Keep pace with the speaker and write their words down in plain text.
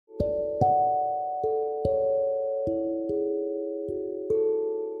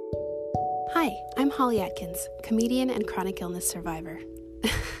Hi, I'm Holly Atkins, comedian and chronic illness survivor.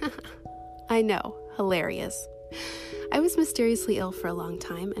 I know, hilarious. I was mysteriously ill for a long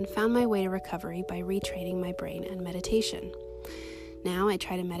time and found my way to recovery by retraining my brain and meditation. Now I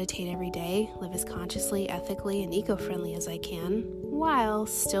try to meditate every day, live as consciously, ethically, and eco-friendly as I can, while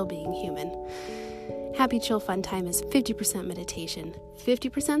still being human. Happy Chill Fun Time is 50% meditation,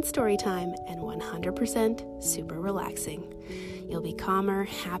 50% story time, and 100% super relaxing. You'll be calmer,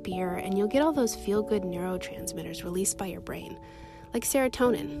 happier, and you'll get all those feel-good neurotransmitters released by your brain, like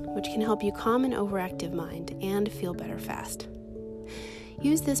serotonin, which can help you calm an overactive mind and feel better fast.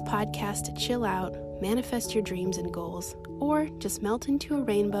 Use this podcast to chill out, manifest your dreams and goals, or just melt into a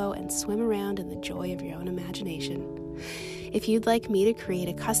rainbow and swim around in the joy of your own imagination. If you'd like me to create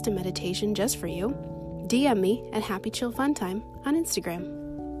a custom meditation just for you, DM me at Happy Chill Fun Time on Instagram.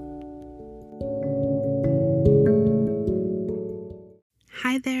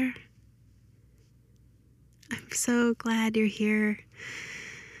 Hi there. I'm so glad you're here.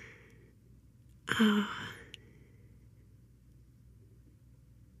 I'm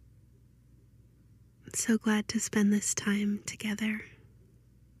so glad to spend this time together.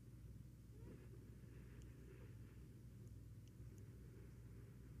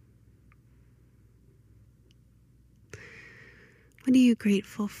 What are you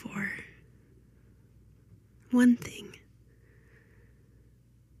grateful for? One thing.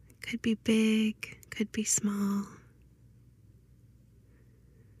 Could be big, could be small.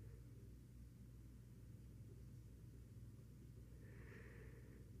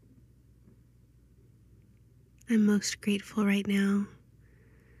 I'm most grateful right now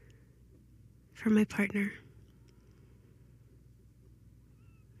for my partner.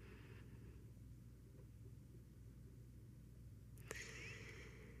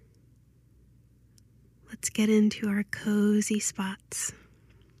 Let's get into our cozy spots.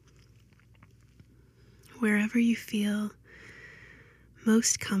 Wherever you feel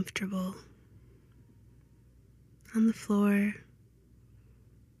most comfortable, on the floor,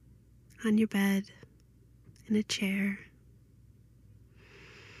 on your bed, in a chair,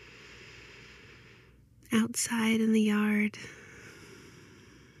 outside in the yard.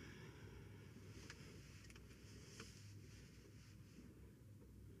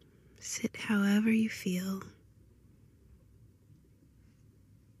 Sit however you feel.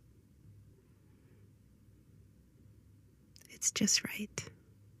 It's just right.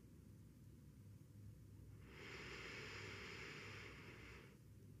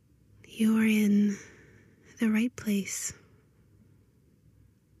 You are in the right place,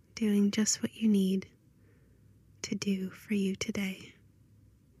 doing just what you need to do for you today.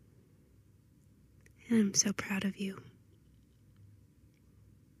 And I'm so proud of you.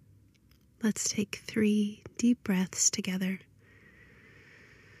 Let's take 3 deep breaths together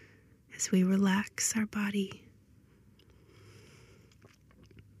as we relax our body.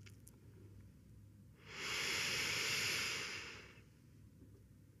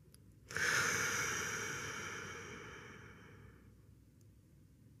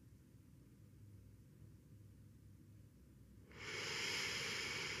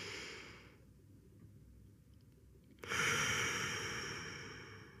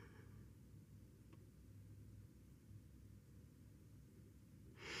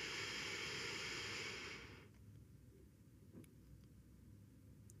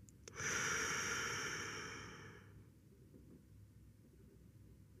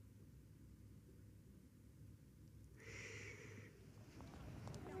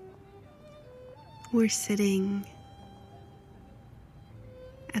 We're sitting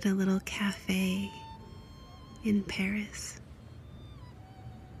at a little cafe in Paris.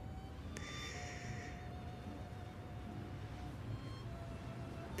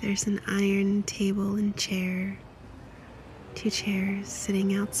 There's an iron table and chair, 2 chairs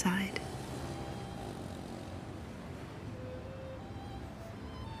sitting outside.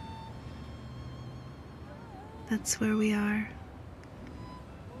 That's where we are.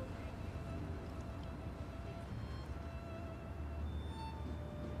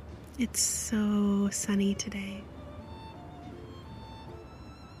 It's so sunny today.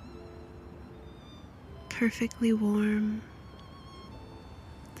 Perfectly warm.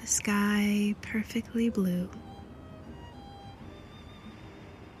 The sky perfectly blue.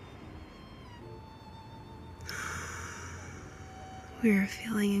 We are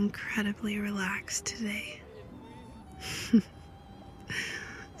feeling incredibly relaxed today.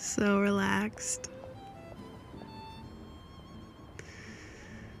 So relaxed.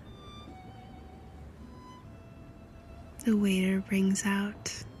 The waiter brings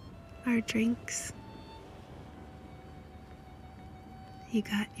out our drinks. You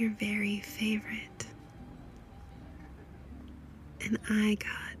got your very favorite, and I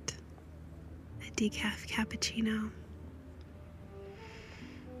got a decaf cappuccino.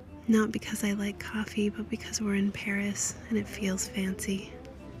 Not because I like coffee, but because we're in Paris and it feels fancy.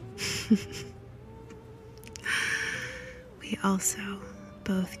 We also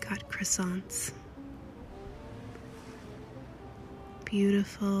both got croissants.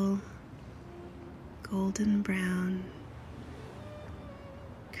 Beautiful, golden brown,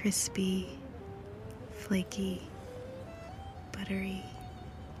 crispy, flaky, buttery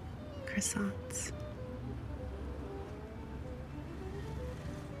croissants.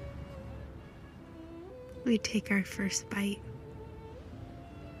 We take our first bite.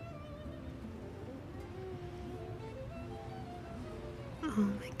 Oh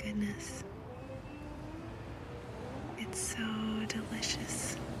my goodness. It's so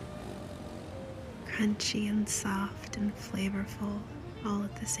delicious. Crunchy and soft and flavorful all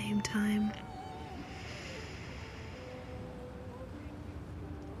at the same time.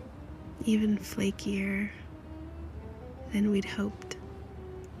 Even flakier than we'd hoped.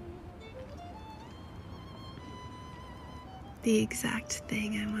 The exact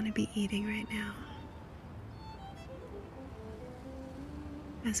thing I want to be eating right now.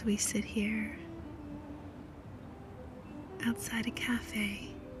 As we sit here outside a cafe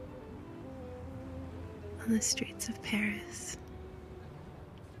on the streets of Paris.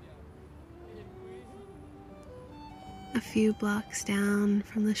 A few blocks down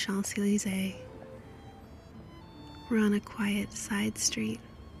from the Champs-Élysées, we're on a quiet side street.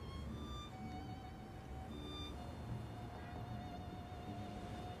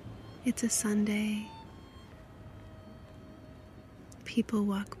 It's a Sunday. People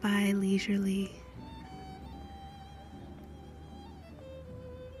walk by leisurely.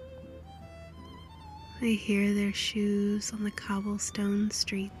 I hear their shoes on the cobblestone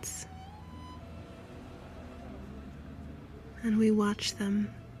streets. And we watch them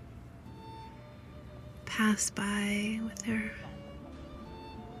pass by with their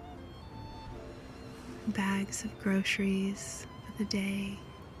bags of groceries for the day.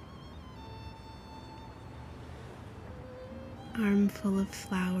 Armful of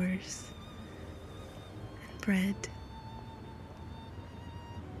flowers and bread.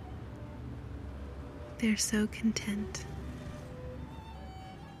 They're so content.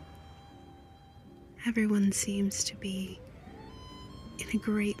 Everyone seems to be in a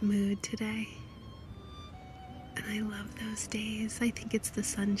great mood today. And I love those days. I think it's the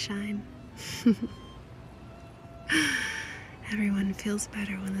sunshine. Everyone feels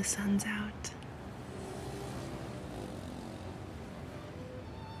better when the sun's out.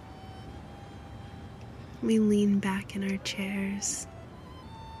 We lean back in our chairs,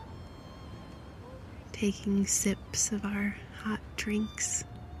 taking sips of our hot drinks,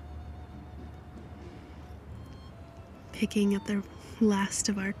 picking at the last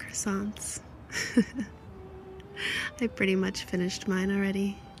of our croissants. I pretty much finished mine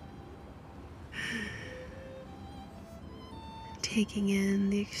already. Taking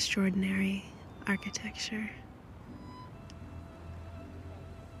in the extraordinary architecture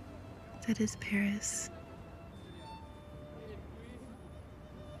that is Paris.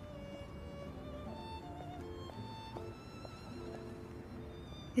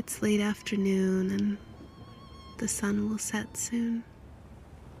 It's late afternoon and the sun will set soon.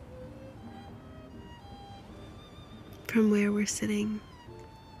 From where we're sitting,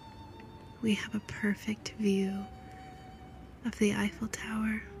 we have a perfect view of the Eiffel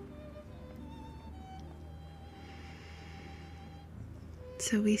Tower.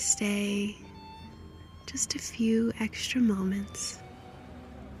 So we stay just a few extra moments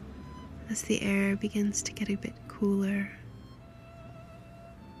as the air begins to get a bit cooler,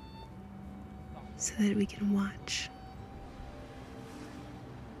 so that we can watch.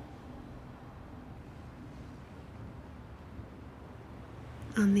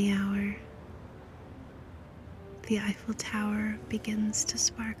 On the hour, the Eiffel Tower begins to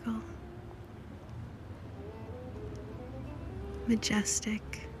sparkle.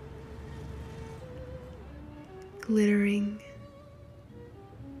 Majestic, glittering,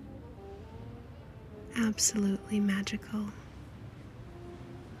 absolutely magical.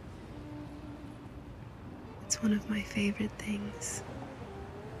 It's one of my favorite things,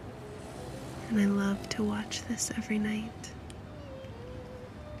 and I love to watch this every night.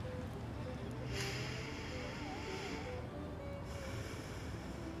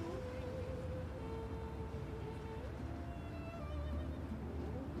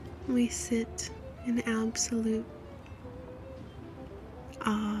 We sit in absolute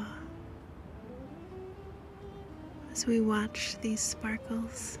awe as we watch these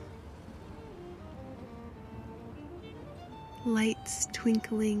sparkles, lights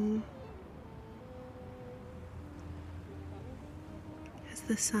twinkling as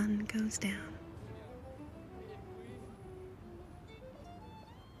the sun goes down.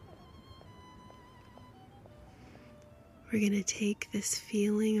 We're going to take this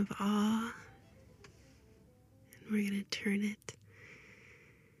feeling of awe and we're going to turn it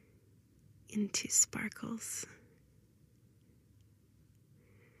into sparkles.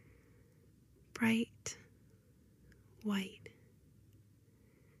 Bright, white,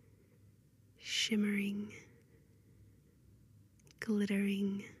 shimmering,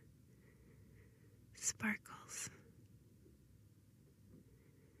 glittering sparkles.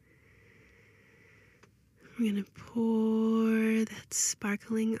 We're going to pour that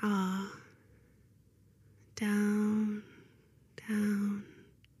sparkling awe down, down,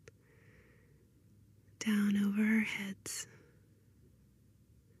 down over our heads,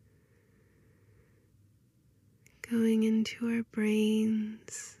 going into our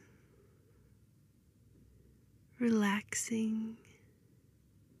brains, relaxing,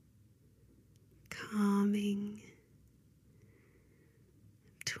 calming,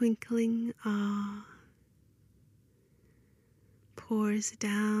 twinkling awe pours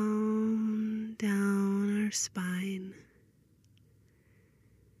down, down our spine,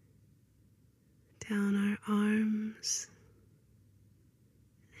 down our arms,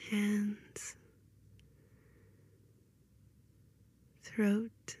 hands,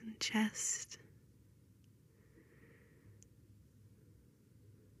 throat and chest,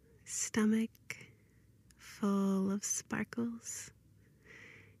 stomach full of sparkles,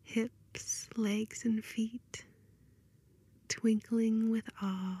 hips, legs, and feet twinkling with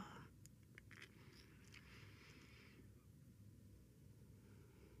awe.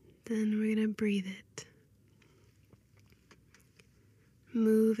 Then we're going to breathe it.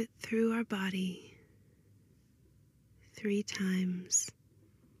 Move it through our body 3 times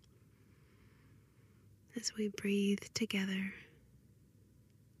as we breathe together.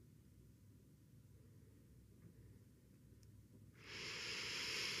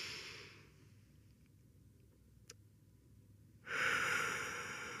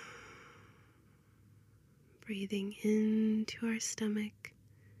 Breathing into our stomach,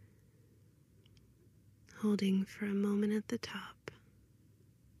 holding for a moment at the top.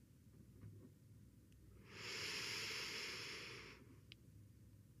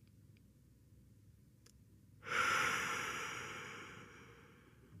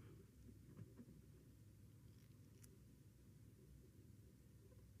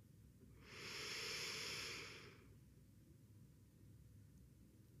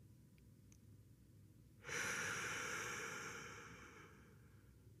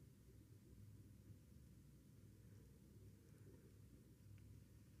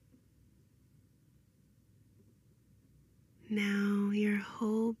 Now your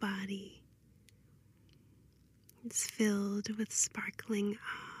whole body is filled with sparkling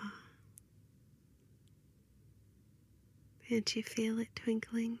awe. Can't you feel it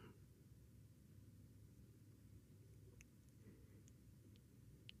twinkling?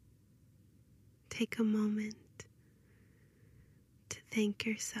 Take a moment to thank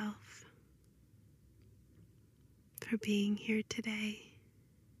yourself for being here today.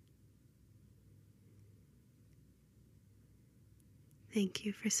 Thank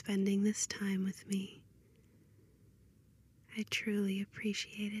you for spending this time with me. I truly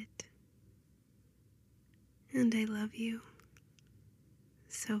appreciate it. And I love you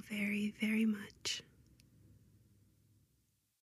so very, very much.